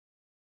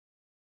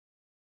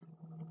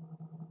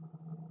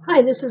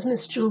Hi, this is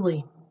Miss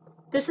Julie.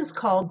 This is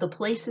called The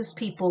Places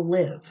People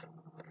Live,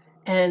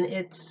 and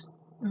it's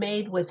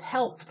made with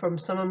help from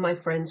some of my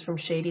friends from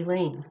Shady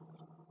Lane.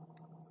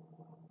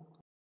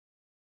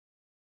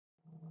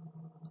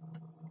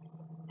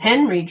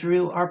 Henry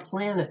drew our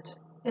planet.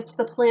 It's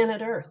the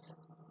planet Earth.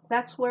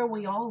 That's where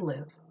we all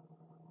live.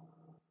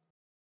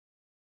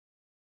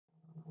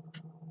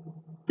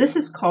 This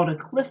is called a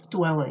cliff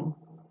dwelling.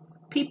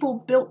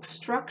 People built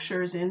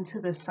structures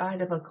into the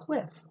side of a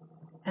cliff,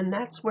 and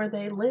that's where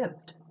they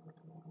lived.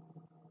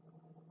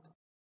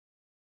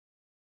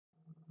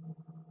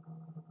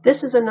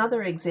 This is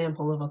another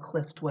example of a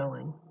cliff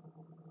dwelling.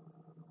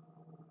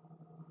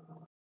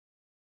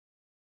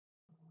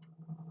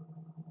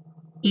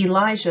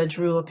 Elijah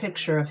drew a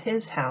picture of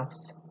his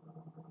house.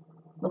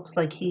 Looks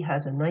like he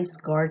has a nice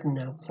garden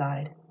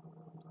outside.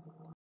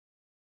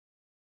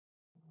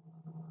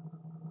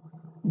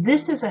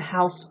 This is a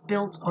house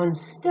built on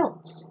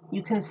stilts.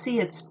 You can see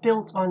it's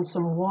built on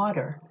some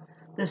water.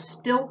 The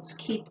stilts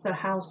keep the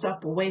house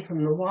up away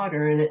from the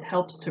water, and it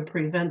helps to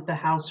prevent the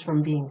house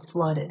from being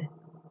flooded.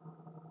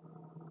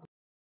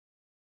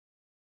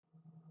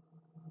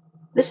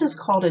 This is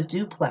called a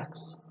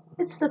duplex.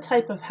 It's the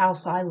type of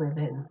house I live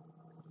in.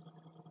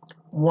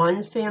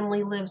 One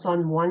family lives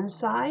on one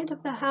side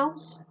of the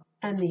house,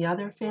 and the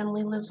other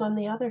family lives on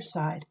the other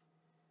side.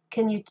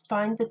 Can you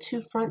find the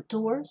two front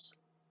doors?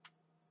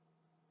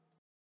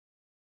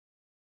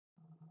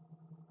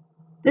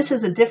 This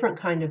is a different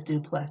kind of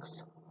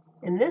duplex.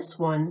 In this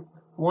one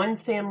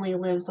family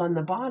lives on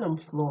the bottom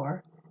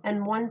floor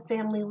and one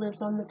family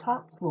lives on the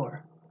top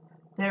floor.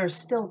 There are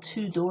still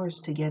two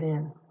doors to get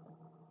in.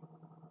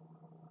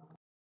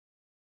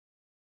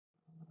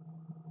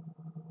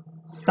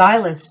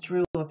 Silas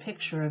drew a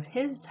picture of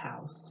his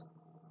house.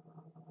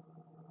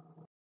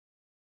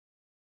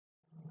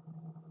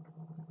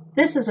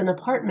 This is an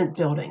apartment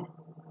building.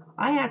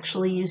 I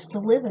actually used to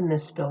live in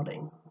this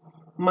building.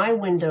 My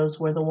windows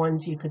were the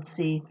ones you could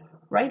see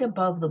right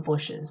above the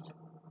bushes.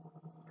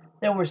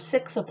 There were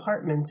 6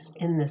 apartments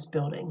in this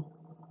building.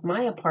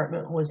 My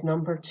apartment was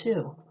number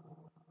 2.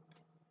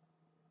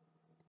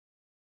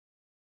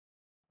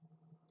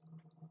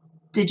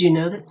 Did you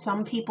know that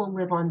some people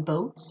live on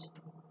boats?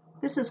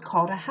 This is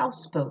called a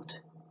houseboat.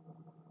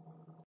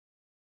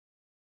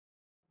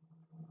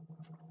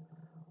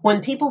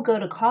 When people go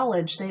to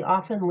college, they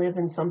often live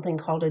in something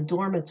called a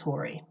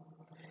dormitory.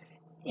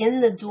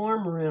 In the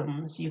dorm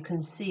rooms, you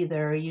can see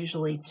there are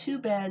usually 2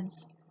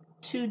 beds,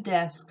 2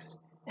 desks,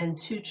 and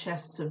 2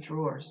 chests of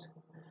drawers.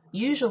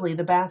 Usually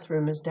the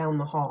bathroom is down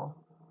the hall.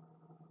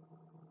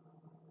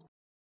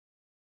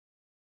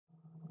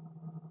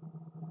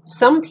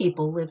 Some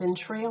people live in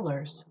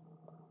trailers.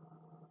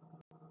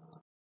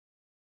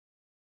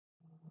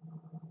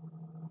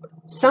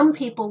 Some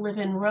people live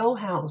in row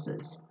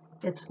houses.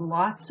 It's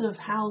lots of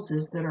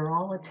houses that are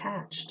all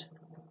attached.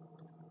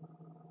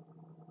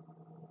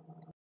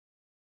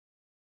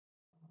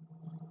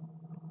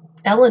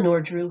 Eleanor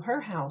drew her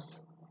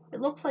house. It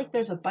looks like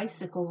there's a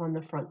bicycle on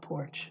the front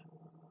porch.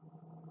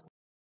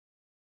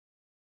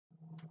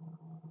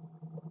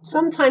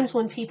 Sometimes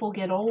when people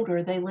get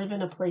older, they live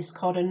in a place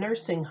called a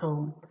nursing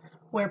home,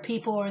 where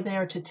people are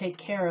there to take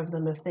care of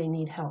them if they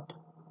need help.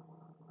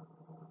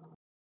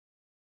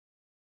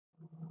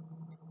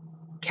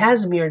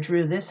 Casimir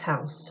drew this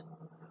house.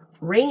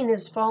 Rain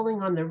is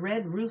falling on the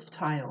red roof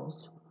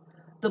tiles.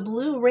 The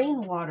blue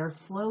rainwater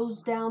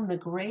flows down the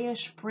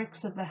grayish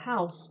bricks of the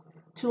house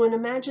to an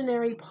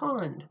imaginary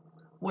pond,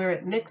 where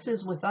it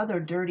mixes with other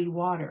dirty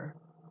water.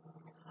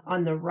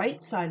 On the right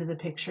side of the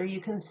picture,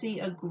 you can see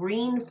a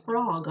green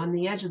frog on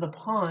the edge of the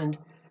pond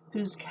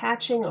who's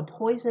catching a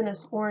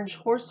poisonous orange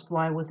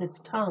horsefly with its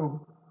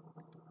tongue.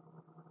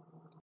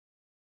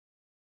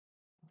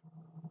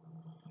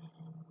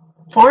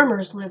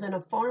 Farmers live in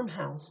a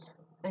farmhouse,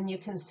 and you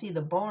can see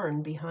the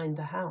barn behind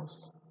the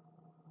house.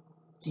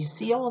 Do you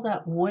see all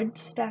that wood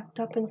stacked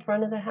up in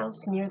front of the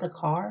house near the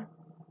car?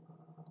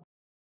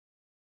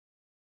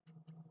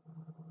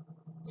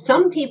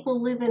 Some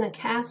people live in a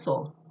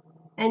castle,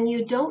 and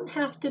you don't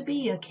have to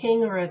be a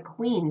king or a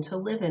queen to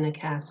live in a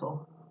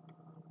castle.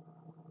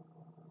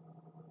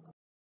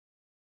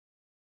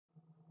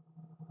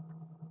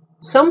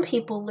 Some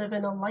people live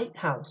in a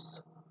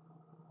lighthouse.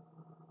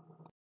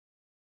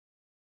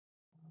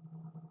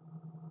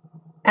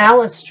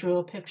 Alice drew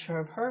a picture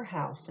of her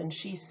house, and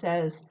she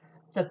says,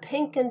 "The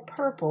pink and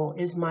purple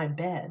is my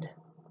bed."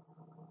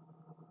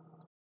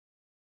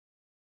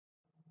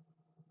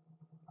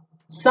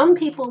 Some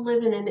people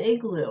live in an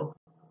igloo,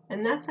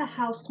 and that's a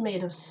house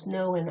made of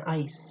snow and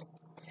ice.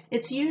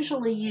 It's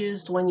usually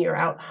used when you're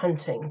out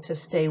hunting to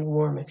stay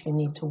warm if you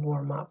need to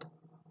warm up.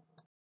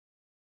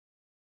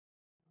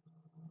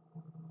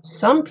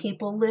 Some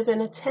people live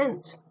in a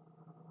tent.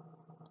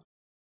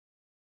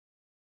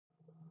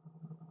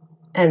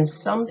 And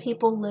some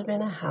people live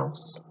in a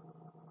house.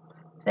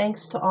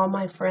 Thanks to all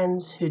my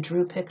friends who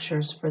drew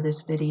pictures for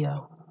this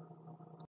video.